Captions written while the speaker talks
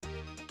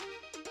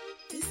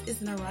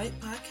is an Erotic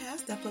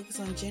podcast that focuses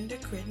on gender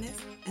queerness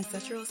and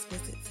sexual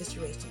explicit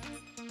situations.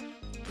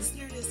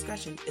 Listener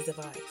discretion is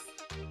advised.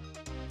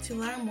 To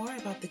learn more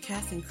about the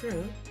cast and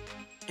crew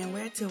and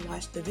where to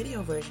watch the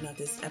video version of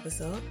this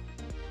episode,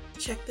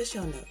 check the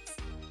show notes.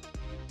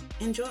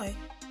 Enjoy!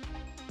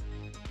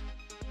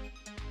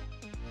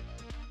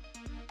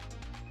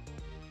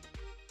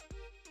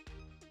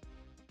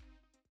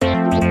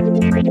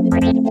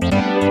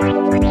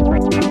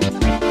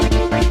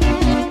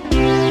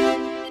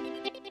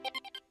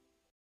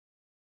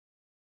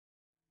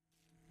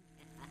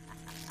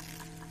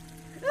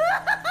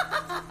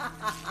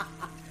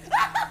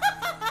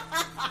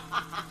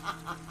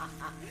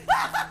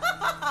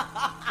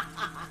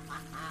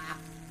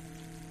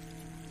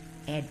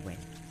 Edwin,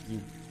 you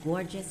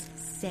gorgeous,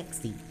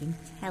 sexy,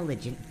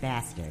 intelligent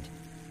bastard.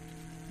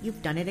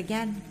 You've done it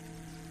again.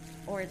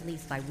 Or at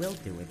least I will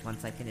do it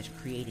once I finish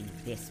creating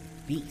this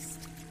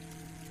beast.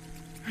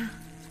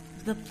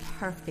 The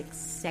perfect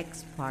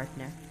sex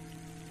partner.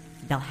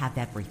 They'll have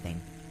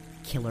everything.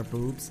 Killer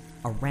boobs,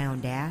 a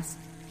round ass,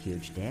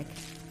 huge dick.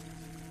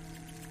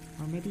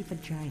 Or maybe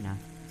vagina.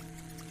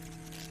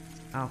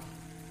 Oh,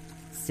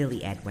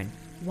 silly Edwin.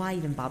 Why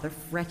even bother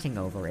fretting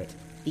over it?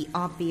 The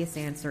obvious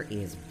answer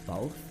is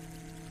both.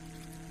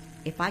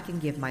 If I can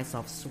give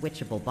myself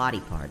switchable body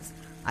parts,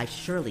 I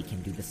surely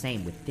can do the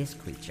same with this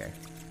creature.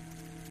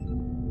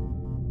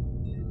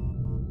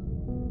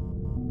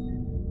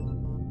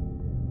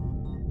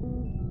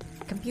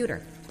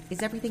 Computer,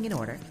 is everything in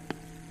order?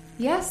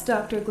 Yes,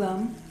 Dr.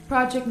 Glum.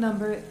 Project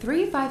number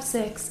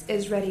 356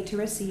 is ready to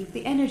receive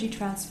the energy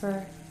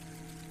transfer.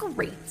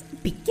 Great.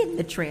 Begin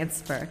the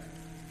transfer.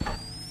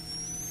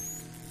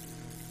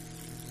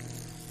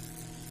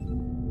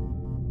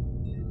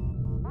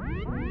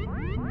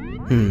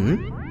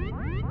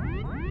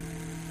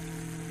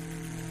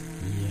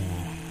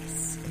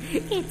 Yes,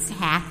 it's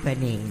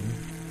happening.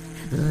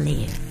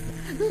 Live.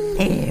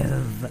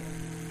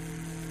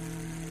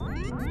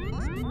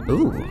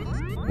 Ooh,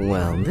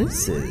 well,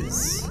 this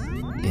is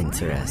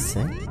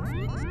interesting.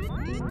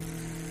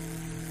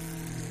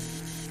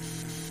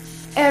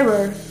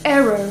 Error.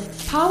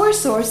 Power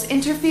source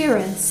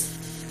interference.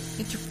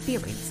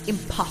 Interference?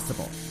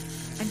 Impossible.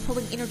 I'm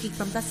pulling energy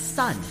from the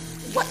sun.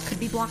 What could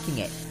be blocking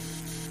it?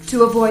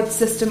 To avoid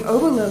system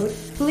overload,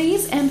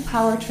 please end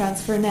power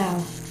transfer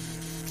now.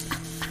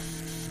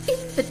 In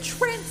the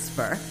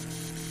transfer?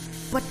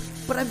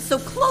 But I'm so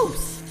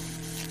close.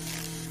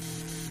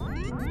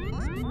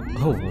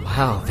 Oh,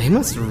 wow, they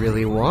must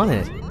really want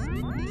it.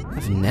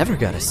 I've never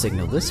got a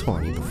signal this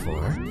horny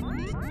before.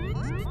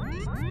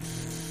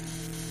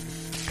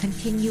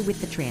 Continue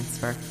with the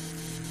transfer.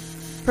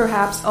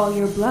 Perhaps all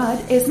your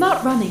blood is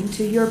not running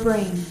to your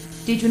brain.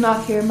 Did you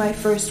not hear my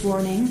first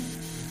warning?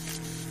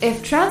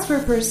 If transfer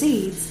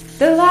proceeds,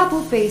 the lab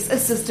will face a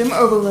system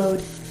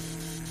overload.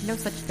 No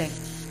such thing.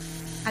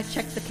 I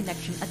checked the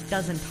connection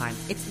 12 times.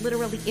 It's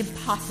literally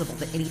impossible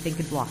that anything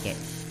could block it.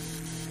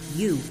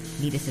 You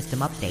need a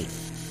system update.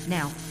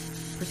 Now,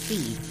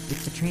 proceed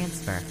with the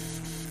transfer.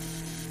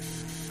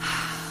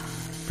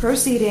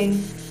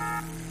 Proceeding.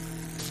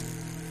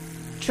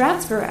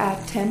 Transfer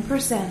at 10%,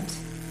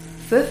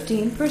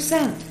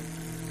 15%,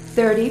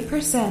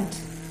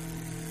 30%.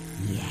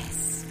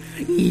 Yes.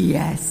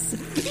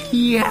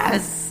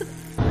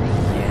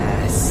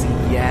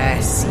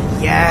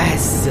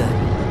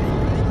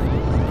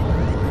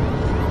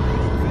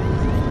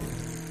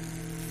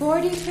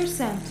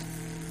 40%,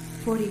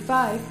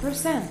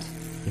 45%,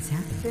 It's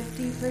happening.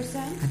 50%,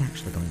 I'm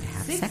actually going to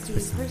have sex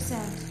with someone. 60%,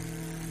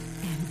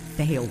 And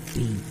they'll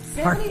be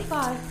perfect.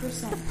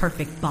 75%, The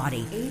perfect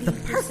body. The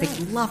 80%. perfect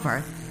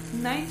lover.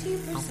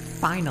 90%. I'll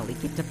finally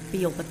get to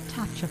feel the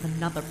touch of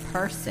another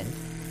person.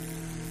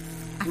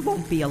 I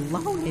won't be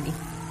alone anymore.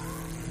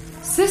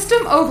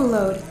 System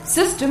overload!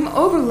 System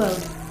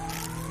overload!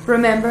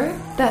 Remember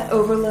that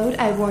overload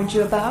I warned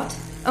you about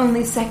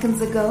only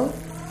seconds ago?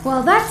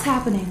 Well, that's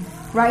happening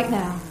right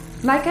now,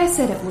 like I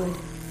said it would.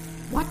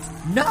 What?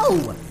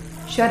 No!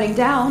 Shutting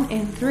down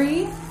in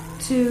 3,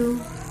 2,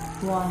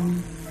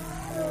 1.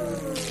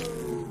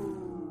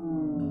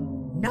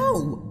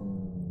 No!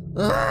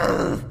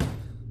 Ugh.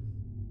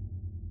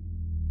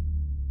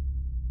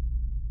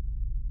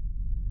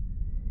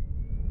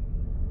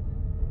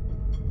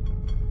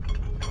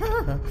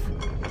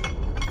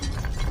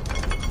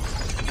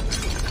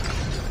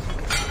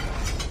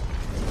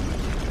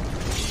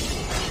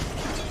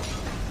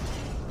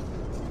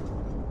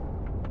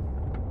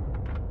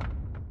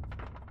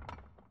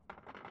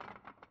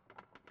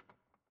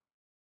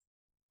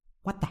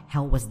 What the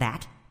hell was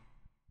that?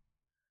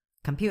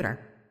 Computer.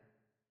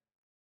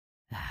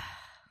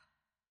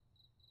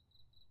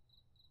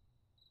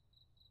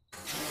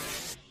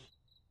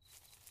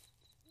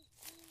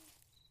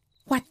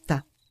 What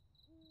the?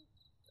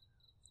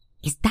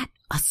 Is that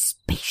a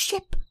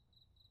spaceship?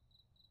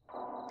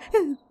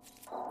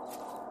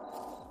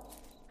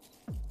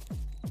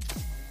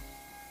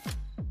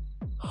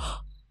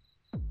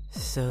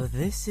 So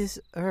this is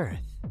Earth.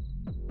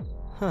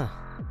 Huh.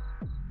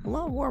 A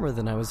lot warmer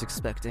than I was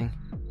expecting.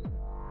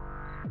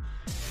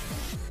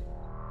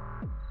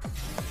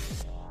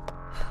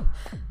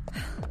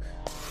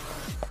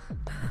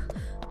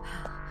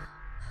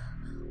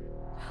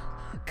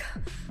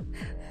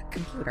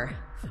 Computer,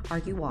 are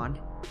you on?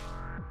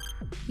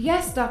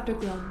 Yes, Dr.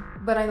 Glum,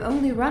 but I'm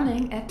only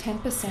running at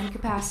 10%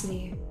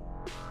 capacity.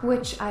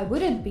 Which I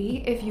wouldn't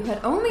be if you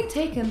had only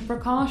taken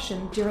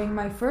precaution during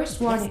my first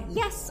warning.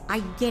 Yes,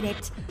 I get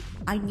it.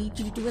 I need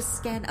you to do a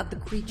scan of the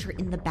creature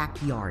in the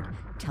backyard.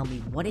 Tell me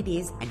what it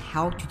is and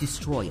how to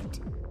destroy it.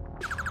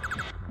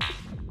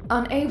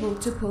 Unable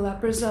to pull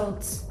up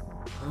results.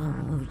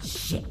 Oh,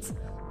 shit.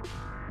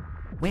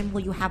 When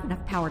will you have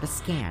enough power to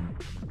scan?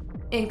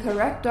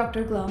 Incorrect,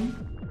 Dr.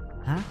 Glum.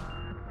 Huh?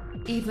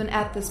 Even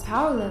at this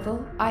power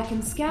level, I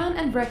can scan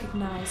and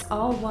recognize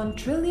all 1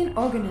 trillion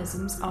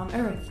organisms on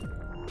Earth.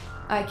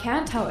 I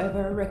can't,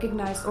 however,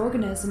 recognize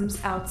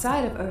organisms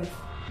outside of Earth,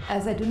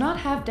 as I do not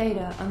have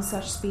data on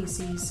such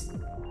species.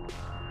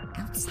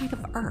 Outside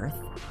of Earth?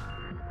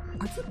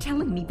 Are you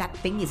telling me that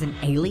thing is an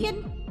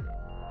alien?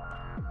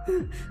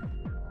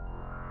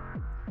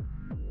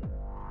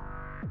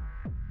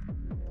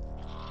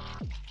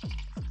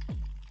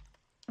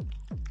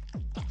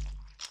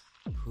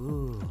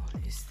 Ooh,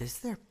 is this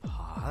their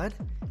pod?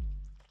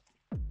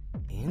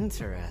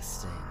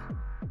 Interesting.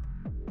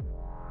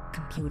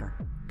 Computer,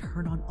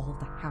 turn on all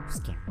the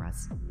house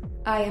cameras.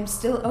 I am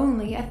still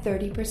only at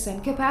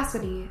 30%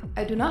 capacity.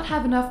 I do not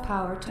have enough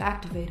power to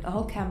activate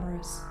all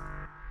cameras.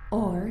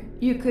 Or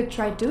you could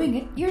try doing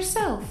it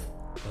yourself.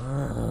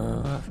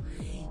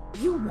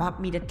 You want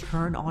me to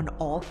turn on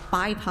all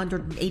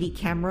 580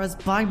 cameras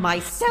by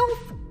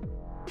myself?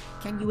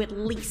 Can you at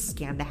least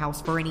scan the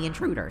house for any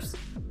intruders?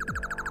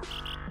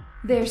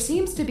 There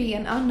seems to be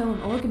an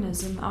unknown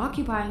organism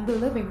occupying the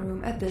living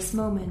room at this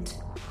moment.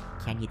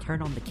 Can you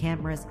turn on the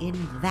cameras in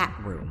that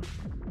room?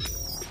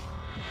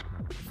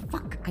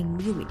 Fuck, I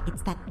knew it.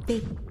 It's that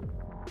thing.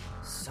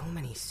 So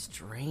many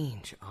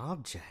strange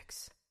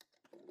objects.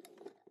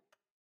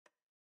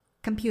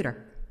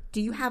 Computer,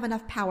 do you have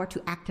enough power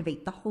to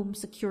activate the home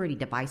security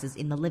devices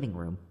in the living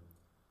room?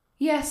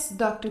 Yes,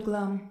 Dr.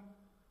 Glum.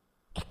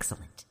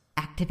 Excellent.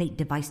 Activate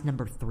device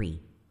number 3.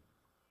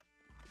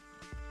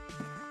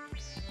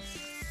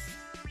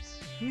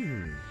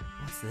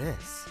 What's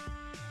this?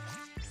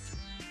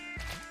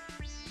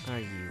 Are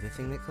you the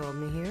thing that called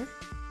me here?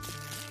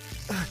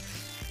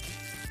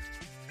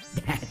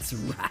 That's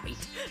right.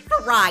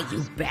 Fry,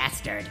 you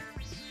bastard!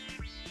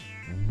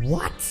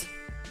 What?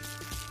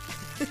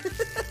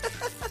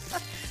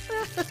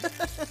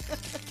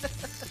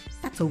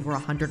 That's over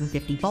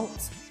 150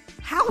 volts.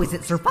 How is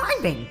it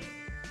surviving?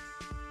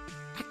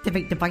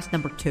 Activate device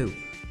number 2.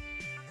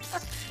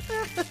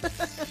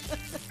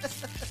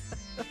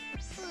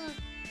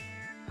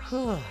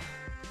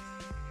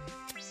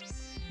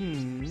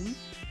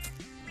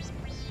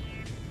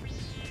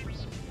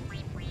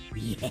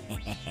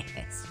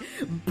 Yes,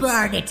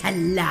 burn it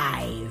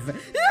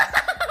alive.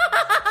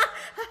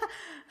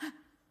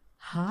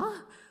 Huh?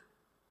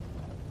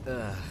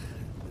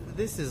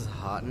 This is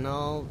hot and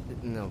all,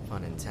 no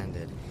pun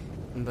intended,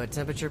 but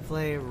temperature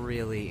play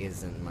really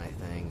isn't my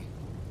thing.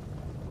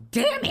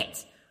 Damn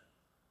it!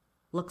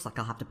 Looks like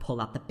I'll have to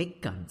pull out the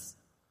big guns.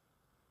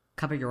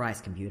 Cover your eyes,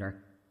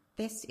 computer.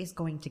 This is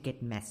going to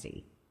get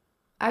messy.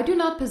 I do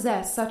not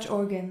possess such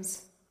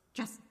organs.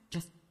 Just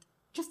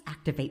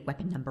activate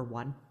weapon number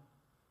 1.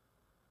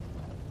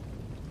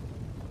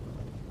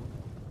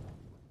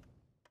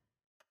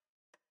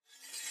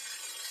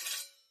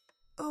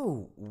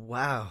 Oh,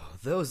 wow,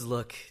 those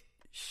look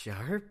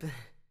sharp.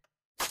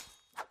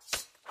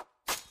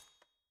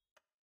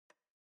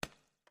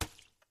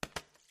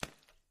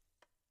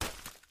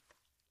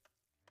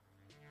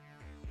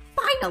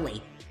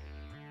 Finally!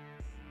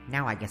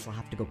 Now I guess I'll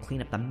have to go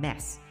clean up the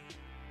mess.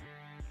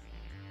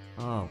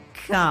 Oh,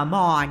 come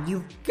on!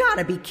 You've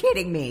gotta be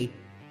kidding me!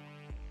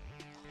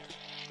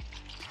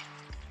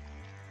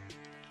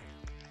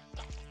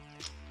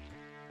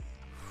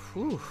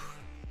 Whew.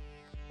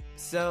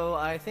 So,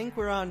 I think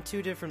we're on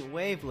 2 different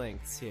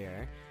wavelengths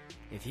here.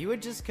 If you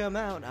would just come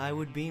out, I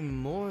would be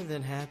more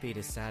than happy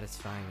to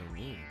satisfy your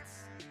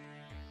needs.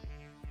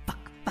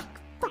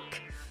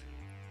 Fuck!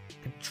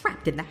 I'm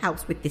trapped in the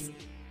house with this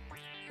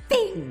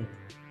thing!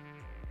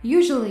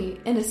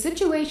 Usually, in a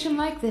situation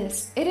like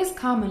this, it is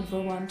common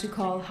for one to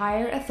call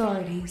higher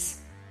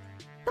authorities.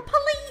 The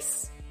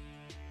police!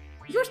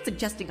 You're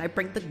suggesting I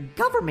bring the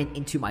government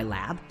into my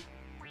lab?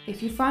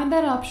 If you find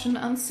that option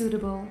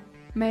unsuitable,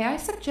 may I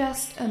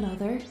suggest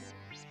another?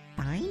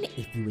 Fine,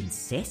 if you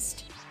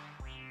insist.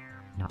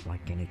 Not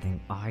like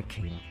anything I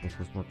came up with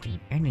was working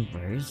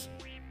anyways.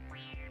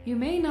 You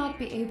may not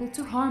be able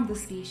to harm the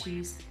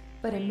species,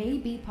 but it may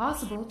be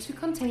possible to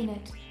contain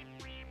it.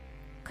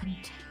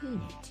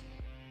 Contain it?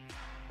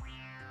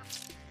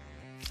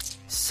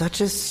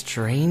 Such a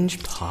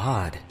strange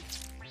pod.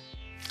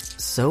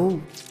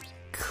 So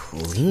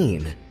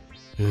clean.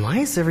 Why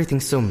is everything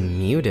so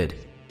muted?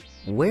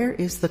 Where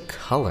is the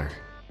color?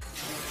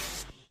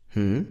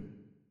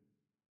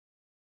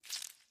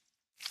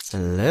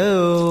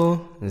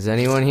 Hello? Is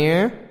anyone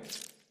here?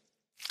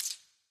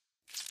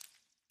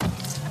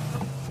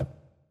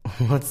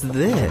 What's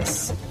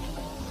this?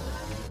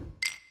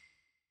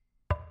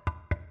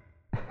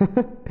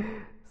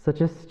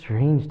 Such a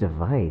strange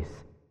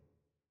device.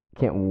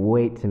 Can't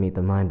wait to meet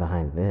the mind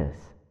behind this.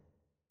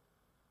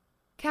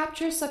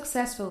 Capture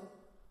successful.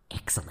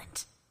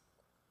 Excellent.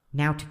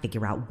 Now to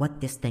figure out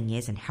what this thing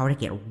is and how to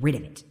get rid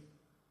of it.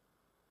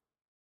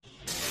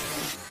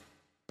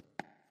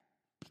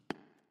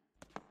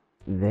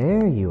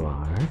 There you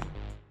are.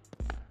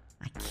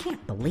 I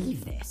can't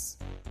believe this.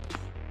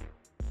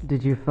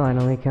 Did you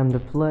finally come to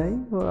play,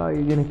 or are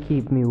you gonna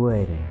keep me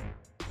waiting?